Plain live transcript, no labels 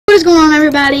What's going on,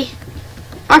 everybody?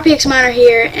 RPX Miner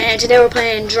here, and today we're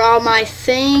playing Draw My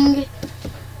Thing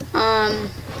on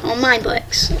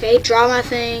mineplex. Okay, Draw My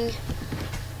Thing.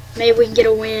 Maybe we can get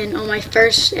a win on my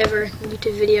first ever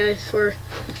YouTube video for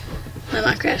my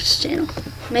Minecraft channel.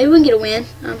 Maybe we can get a win.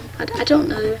 I don't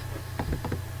know.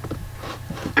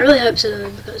 I really hope so, though,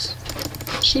 because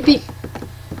she'd be.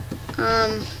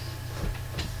 I'd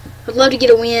love to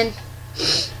get a win,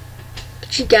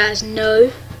 but you guys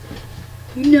know.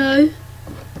 You know,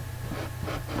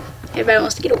 everybody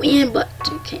wants to get a win, but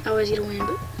you can't always get a win.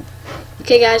 But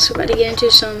okay, guys, we're about to get into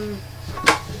some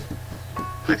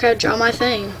Minecraft Draw My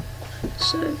Thing.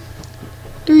 So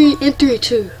 3,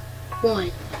 2,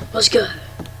 1, let's go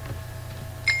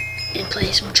and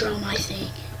play some Draw My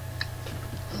Thing.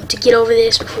 I want to get over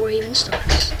this before it even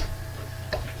starts.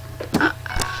 Alright,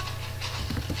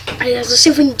 guys, let's see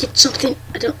if we can get something.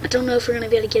 I don't know if we're gonna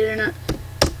be able to get it or not.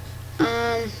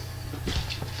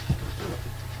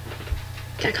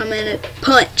 Gotta come in and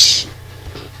punch.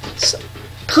 So,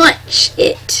 punch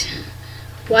it.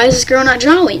 Why is this girl not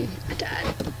drawing?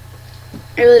 I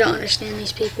really don't understand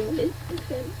these people.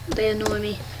 They annoy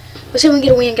me. Let's see if we can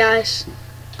get a win, guys.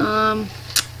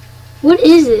 What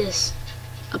is this?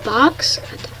 A box?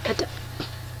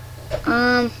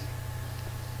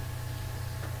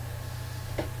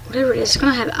 Whatever it is, it's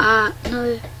gonna have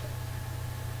no.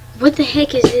 What the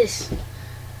heck is this?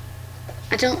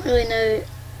 I don't really know.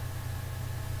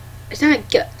 It's not a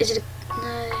go. Is it a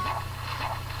no?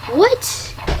 What?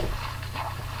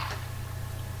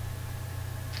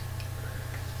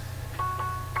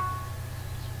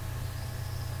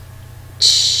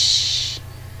 Shh.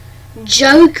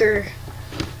 Joker.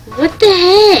 What the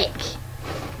heck?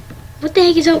 What the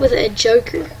heck is up with a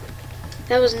Joker?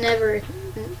 That was never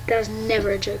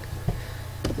a joke.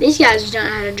 These guys don't know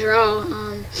how to draw.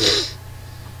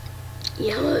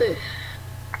 Yellow.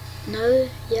 No,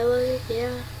 yellow,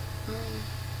 yeah. Come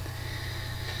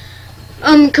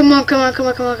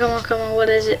on. What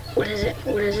is it?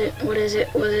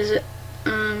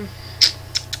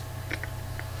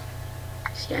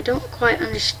 See, I don't quite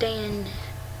understand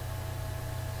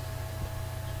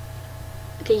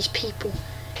these people.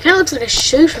 It kind of looks like a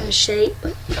shoe from the shape,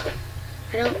 but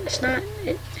I don't, it's not,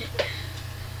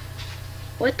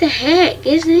 what the heck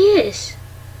is this?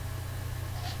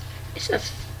 It's a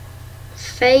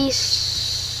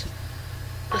face,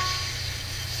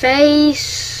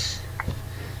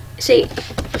 see, a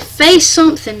face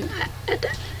something.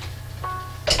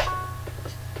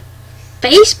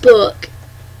 Facebook.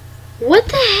 What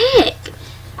the heck?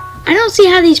 I don't see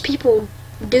how these people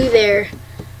do their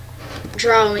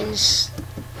drawings.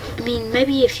 I mean,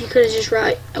 maybe if you could have just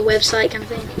write a website kind of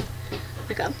thing.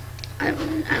 Like I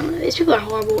don't know. These people are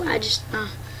horrible. I just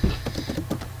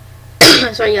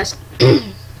sorry, guys.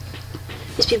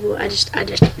 These people, I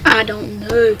don't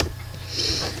know.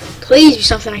 Please be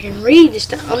something I can read this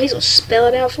time. Oh, he's gonna spell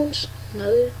it out for us.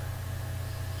 No.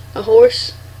 A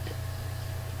horse.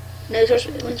 No, starts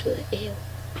with ends with an L.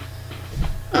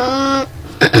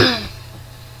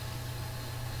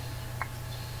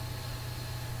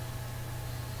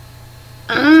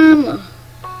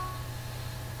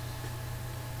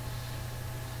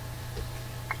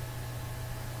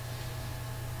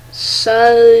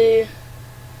 So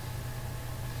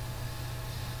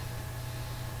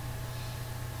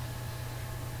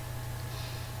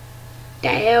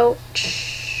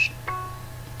ouch.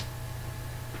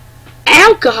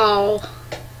 Alcohol.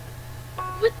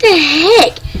 What the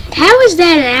heck? How is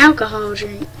that an alcohol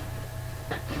drink?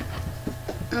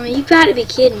 I mean, you gotta be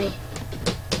kidding me.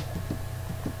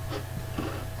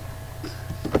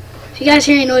 If you guys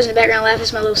hear any noise in the background, laugh,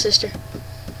 it's my little sister.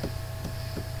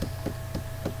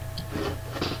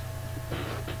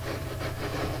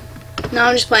 No,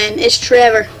 I'm just playing. It's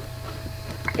Trevor.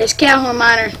 It's Cowhorn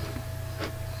Miner.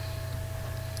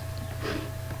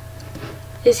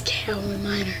 It's Cowhorn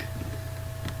Miner.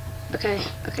 Okay.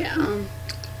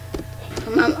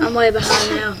 I'm way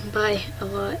behind now by a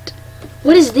lot.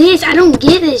 What is this? I don't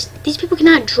get this. These people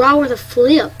cannot draw with a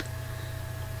flip.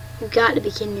 You've got to be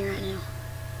kidding me right now.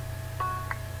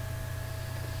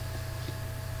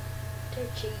 They're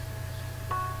cheating.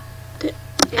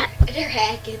 They're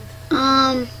hacking.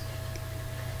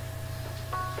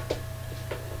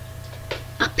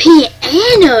 A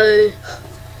piano.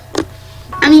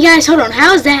 I mean, guys, hold on.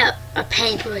 How is that a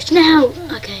paintbrush? Now,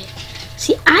 okay.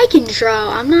 See, I can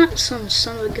draw. I'm not some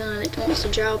son of a gun that wants to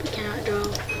draw but cannot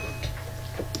draw.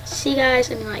 See, guys,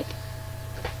 I mean, like,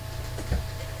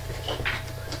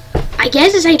 I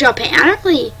guess it's how you draw paint. I don't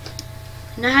really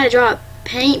know how to draw a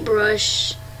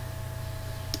paintbrush.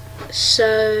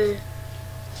 So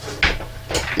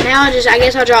Now I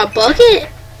guess I'll draw a bucket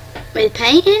with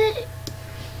paint in it.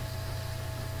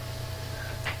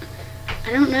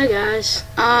 I don't know, guys.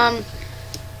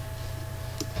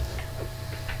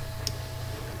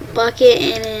 Bucket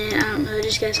and then I don't know.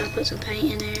 Just guess I'll put some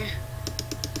paint in there.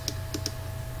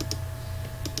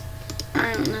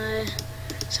 I don't know.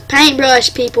 It's a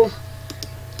paintbrush, people.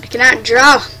 I cannot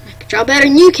draw. I can draw better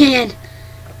than you can.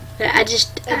 But I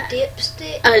just A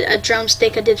dipstick. a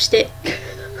drumstick, a dipstick.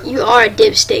 You are a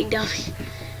dipstick, dummy.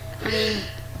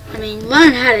 I mean,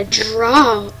 learn how to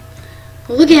draw.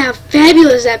 Well, look at how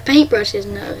fabulous that paintbrush is.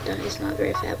 No, it's not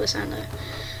very fabulous.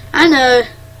 I know.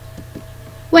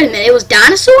 Wait a minute, it was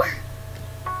dinosaur?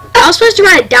 I was supposed to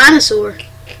write a dinosaur.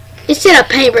 It said a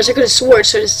paintbrush. I could have swore it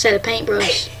said a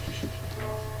paintbrush.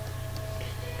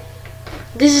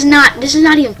 This is not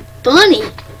even funny.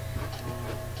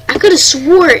 I could have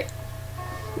swore it.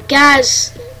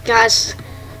 Guys,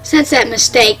 since that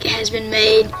mistake has been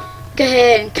made, go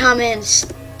ahead and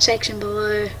comment section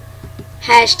below.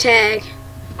 Hashtag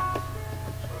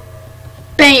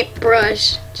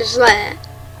paintbrush. Just like that.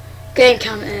 Go ahead and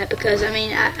comment that because I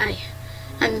mean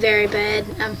I'm very bad.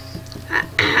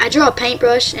 I draw a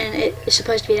paintbrush and it's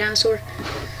supposed to be a dinosaur.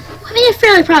 I mean,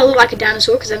 it probably look like a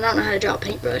dinosaur because I don't know how to draw a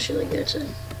paintbrush really good. So,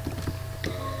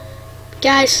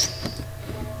 guys,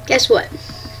 guess what?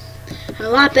 I'm a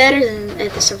lot better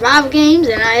at the survival games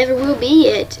than I ever will be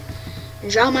at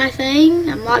Draw My Thing.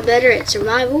 I'm a lot better at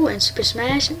survival and Super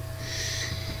Smash and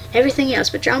everything else.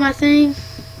 But Draw My Thing,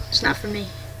 it's not for me.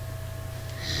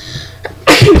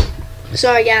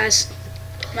 Sorry, guys.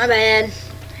 My bad.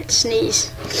 I had to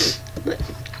sneeze. But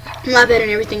I'm a lot better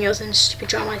than everything else than stupid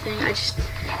Draw My Thing. I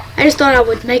just thought I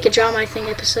would make a Draw My Thing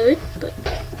episode, but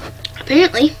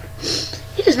apparently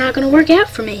it is not going to work out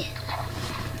for me.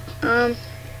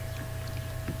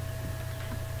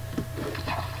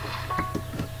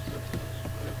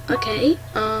 Okay,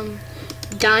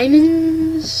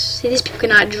 diamonds. See, these people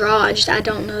cannot draw. I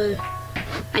don't know.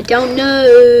 I don't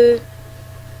know.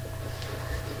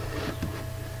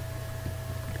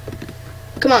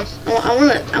 Come on,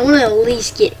 I wanna at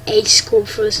least get A school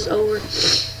before this is over.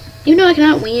 Even though I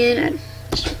cannot win,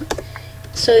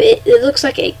 so it looks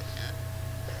like a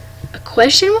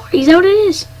question mark. Is that what it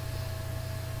is?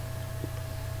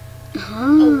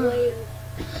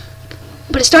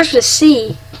 But it starts with a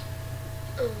C.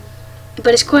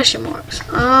 But it's question marks.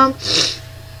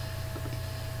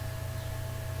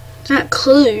 It's not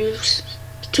clues.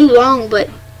 It's too long,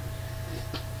 but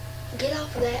Get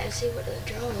off of that and see what the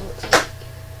drawing looks like.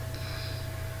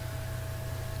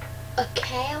 A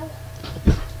cow?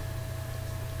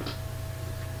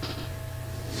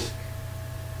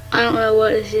 I don't know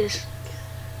what this is.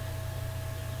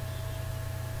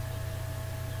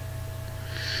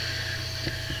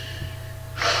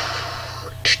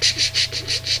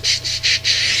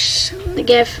 The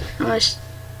GIF almost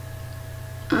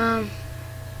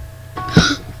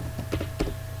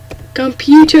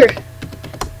computer.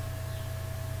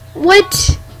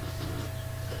 What?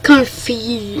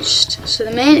 Confused. So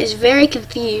the man is very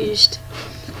confused.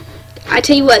 I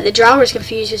tell you what, the drawer's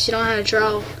confused because you don't know how to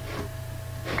draw.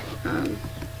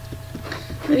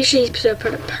 Maybe she needs to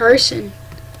put a person.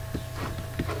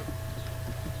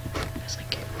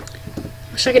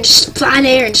 Wish I could just fly in the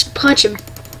air and just punch him.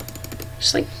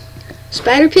 Just like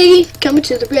Spider Piggy coming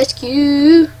to the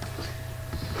rescue.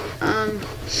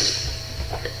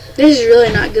 This is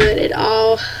really not good at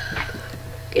all.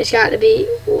 It's got to be,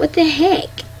 what the heck?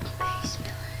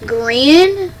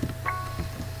 Grin?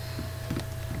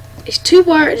 It's two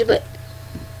words, but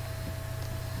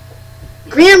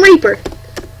Grim Reaper.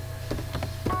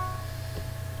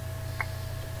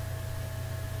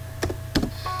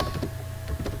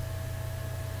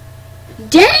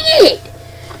 Dang it!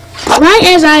 Right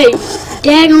as I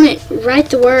daggone it, write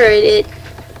the word,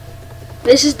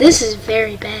 this is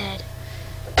very bad.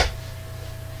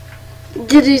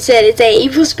 The dude said it's an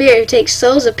evil spirit who takes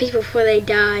souls of people before they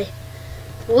die.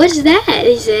 What is that?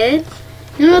 He said.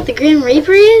 You know what the Grim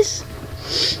Reaper is?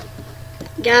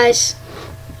 Guys,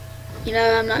 you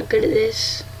know I'm not good at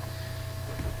this.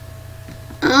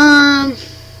 What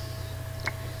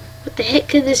the heck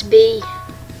could this be?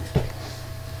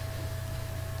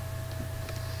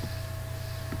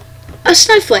 A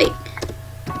snowflake.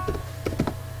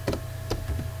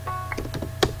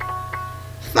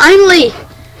 Finally!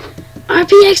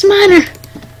 RPX Miner!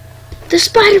 The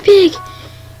Spider Pig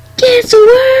gets a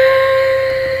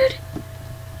word!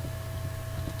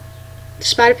 The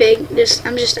Spider Pig,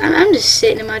 I'm just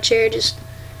sitting in my chair, just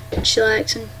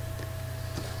chillaxing.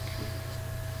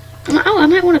 I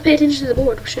might want to pay attention to the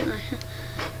board, shouldn't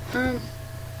I?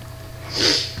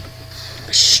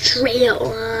 straight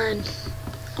line.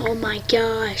 Oh my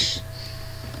gosh.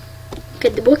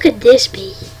 What could this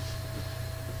be?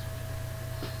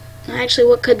 Actually,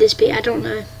 what could this be? I don't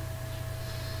know.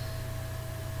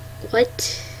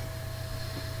 What?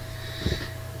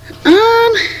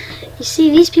 You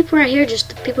see, these people right here are just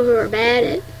the people who are bad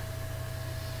at.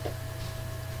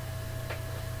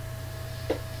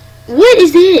 What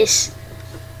is this?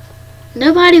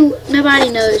 Nobody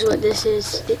knows what this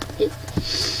is.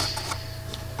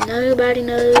 Nobody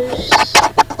knows.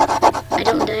 I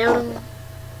don't doubt them.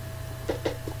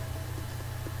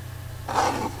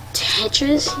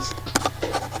 Tetris?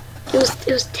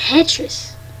 It was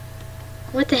Tetris.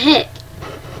 What the heck?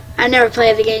 I never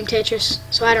played the game Tetris,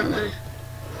 so I don't know.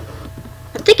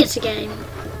 I think it's a game.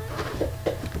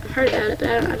 I've heard about it, but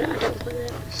I don't play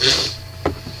that.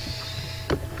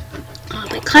 I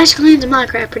play Clash of Clans and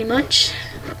Minecraft pretty much.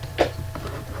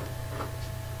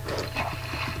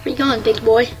 Where you going, big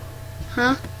boy?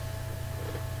 Huh?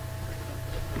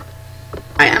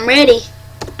 Alright, I'm ready.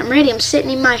 I'm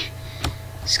sitting in my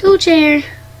school chair,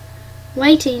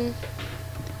 waiting.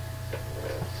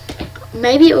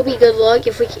 Maybe it will be good luck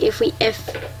if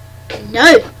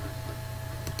no.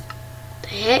 The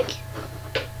heck?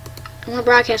 I want to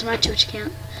broadcast my Twitch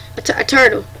account. A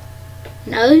turtle.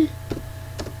 No.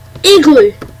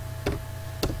 Igloo.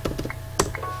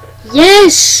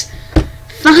 Yes.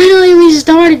 Finally, we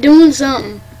started doing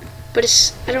something. But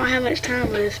I don't have much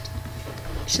time left.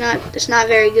 It's not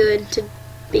very good to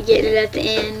be getting it at the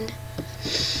end.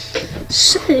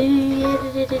 So,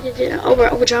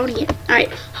 we're drawing again. Alright,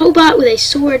 Hobot with a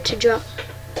sword to draw.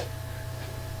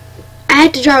 I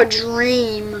had to draw a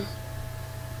dream.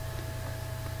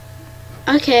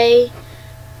 Okay.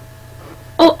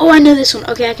 Oh, I know this one.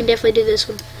 Okay, I can definitely do this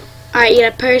one. Alright, you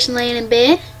got a person laying in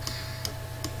bed.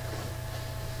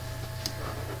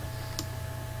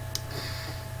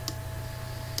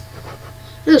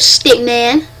 Little stick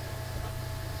man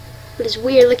with his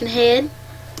weird looking head,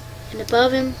 and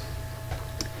above him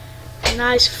a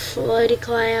nice floaty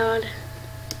cloud.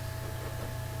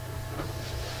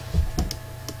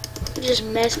 Just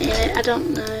messing in it, I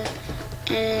don't know.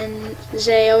 And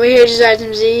Zay over here just had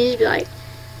some Z's, be like,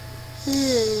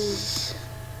 Zzz.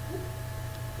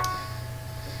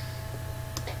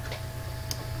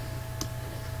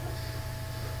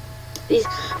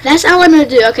 That's all I'm gonna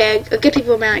do. Okay, a good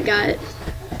people amount got it.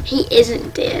 He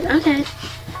isn't dead. Okay.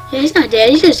 Yeah, he's not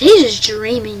dead. He's just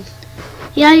dreaming.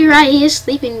 Yeah, you're right. He is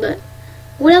sleeping, but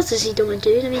what else is he doing,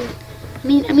 dude? I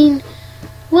mean,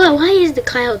 what? Why is the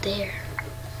cloud there?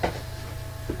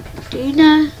 Do you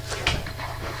know?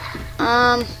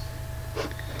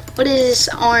 What is this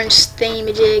orange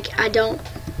thingamajig? I don't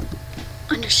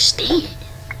understand.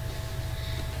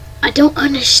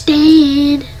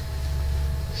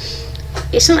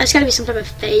 It's gotta be some type of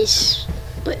face,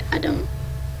 but I don't.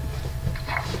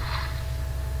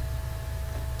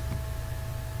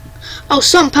 Oh,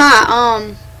 some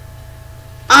pie.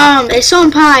 It's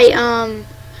some pie.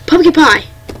 Pumpkin pie.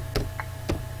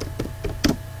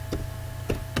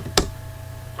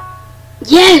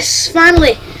 Yes,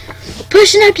 finally. We're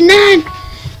pushing up to 9.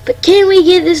 But can we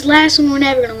get this last one? We're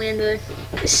never gonna win though.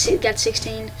 Got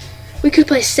 16. We could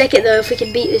play second though if we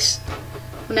can beat this.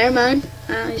 Well, never mind.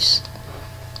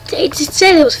 It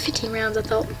said it was 15 rounds, I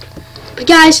thought. But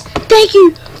guys, thank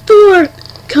you for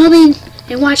coming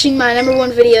and watching my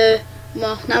 #1 video.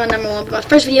 Well, not my #1, but my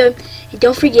first video. And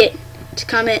don't forget to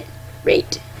comment,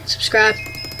 rate, and subscribe.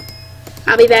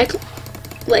 I'll be back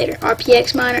later.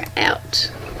 RPX Miner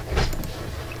out.